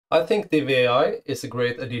I think Divi AI is a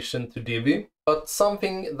great addition to Divi, but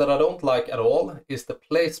something that I don't like at all is the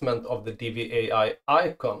placement of the Divi AI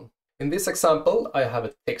icon. In this example, I have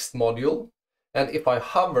a text module, and if I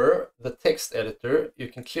hover the text editor, you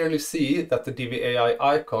can clearly see that the Divi AI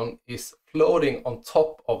icon is floating on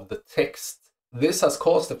top of the text. This has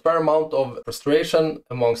caused a fair amount of frustration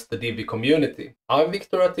amongst the Divi community. I'm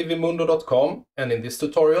Victor at divimundo.com, and in this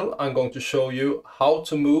tutorial I'm going to show you how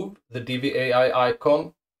to move the Divi AI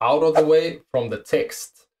icon out of the way from the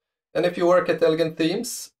text. And if you work at Elegant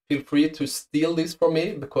Themes, feel free to steal this from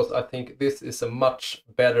me, because I think this is a much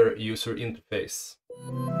better user interface.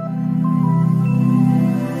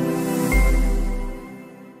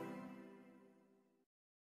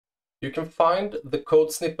 You can find the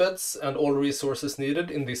code snippets and all resources needed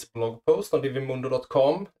in this blog post on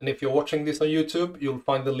divimundo.com, and if you're watching this on YouTube, you'll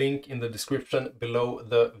find the link in the description below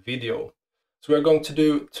the video. So we're going to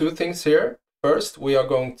do two things here. First, we are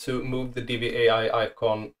going to move the Divi AI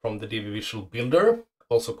icon from the Divi Visual Builder,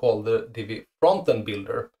 also called the Divi Frontend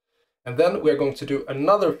Builder. And then we're going to do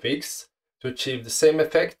another fix to achieve the same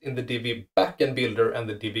effect in the Divi Backend Builder and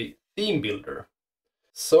the Divi Theme Builder.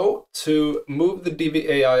 So to move the Divi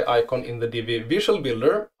AI icon in the Divi Visual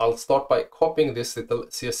Builder, I'll start by copying this little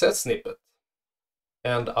CSS snippet.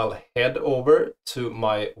 And I'll head over to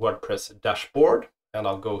my WordPress dashboard, and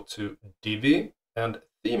I'll go to Divi and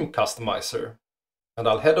Theme Customizer. And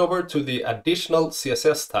I'll head over to the Additional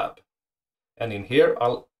CSS tab. And in here,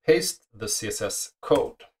 I'll paste the CSS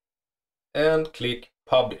code and click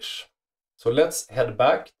Publish. So let's head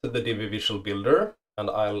back to the Divi Visual Builder,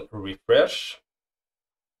 and I'll refresh.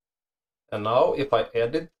 And now if I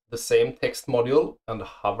edit the same text module and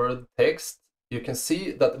hover the text, you can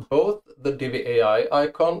see that both the Divi AI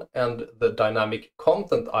icon and the dynamic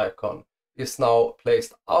content icon is now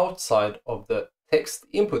placed outside of the text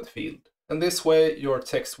input field. And this way your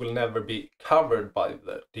text will never be covered by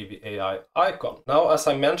the Divi AI icon. Now, as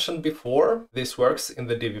I mentioned before, this works in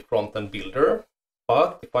the Divi Frontend Builder.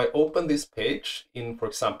 But if I open this page in, for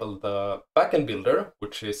example, the Backend Builder,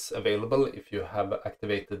 which is available if you have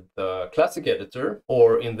activated the classic editor,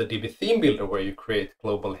 or in the Divi Theme Builder, where you create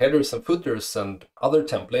global headers and footers and other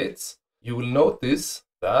templates, you will notice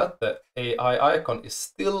that the AI icon is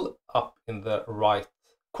still up in the right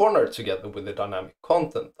corner together with the dynamic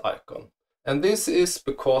content icon. And this is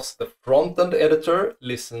because the frontend editor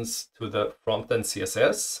listens to the frontend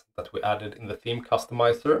CSS that we added in the theme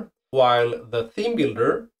customizer, while the theme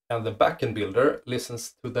builder and the backend builder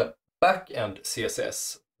listens to the backend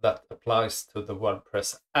CSS that applies to the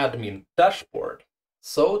WordPress admin dashboard.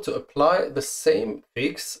 So to apply the same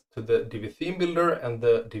fix to the Divi theme builder and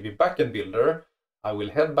the Divi backend builder, I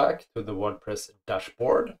will head back to the WordPress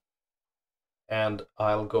dashboard, and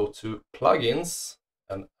I'll go to plugins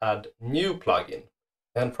and add new plugin.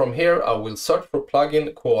 And from here I will search for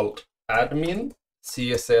plugin called Admin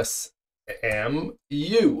CSS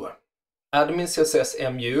MU. Admin CSS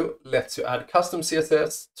MU lets you add custom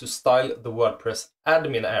CSS to style the WordPress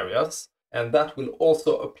admin areas, and that will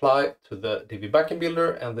also apply to the Divi Backend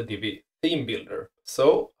Builder and the Divi Theme Builder.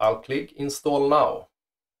 So I'll click Install Now,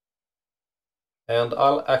 and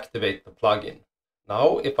I'll activate the plugin.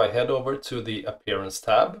 Now if I head over to the Appearance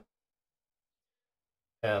tab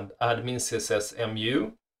and Admin CSS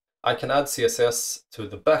MU, I can add CSS to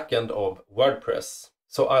the backend of WordPress.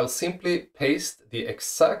 So I'll simply paste the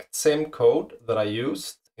exact same code that I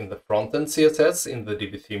used in the frontend CSS in the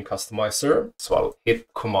Divi Theme Customizer. So I'll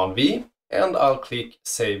hit Command V and I'll click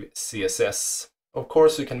Save CSS. Of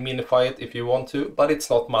course you can minify it if you want to, but it's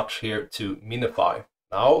not much here to minify.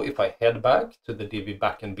 Now if I head back to the Divi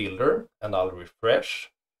Backend Builder and I'll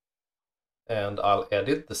refresh, and I'll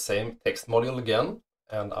edit the same text module again,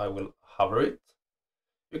 and I will hover it,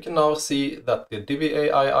 you can now see that the Divi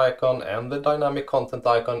AI icon and the dynamic content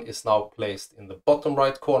icon is now placed in the bottom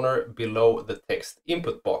right corner below the text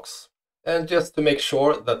input box. And just to make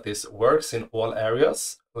sure that this works in all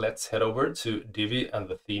areas, let's head over to Divi and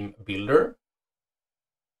the Theme Builder.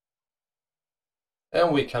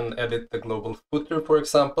 And we can edit the global footer, for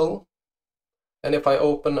example. And if I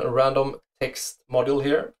open a random text module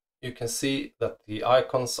here, you can see that the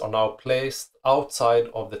icons are now placed outside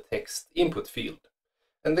of the text input field.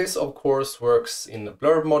 And this, of course, works in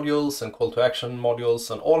blurb modules and call to action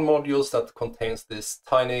modules and all modules that contains this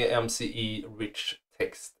tiny MCE rich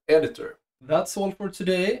text editor. That's all for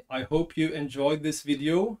today. I hope you enjoyed this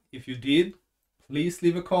video. If you did, please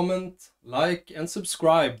leave a comment, like and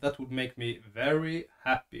subscribe. That would make me very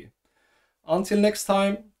happy. Until next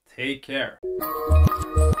time, take care.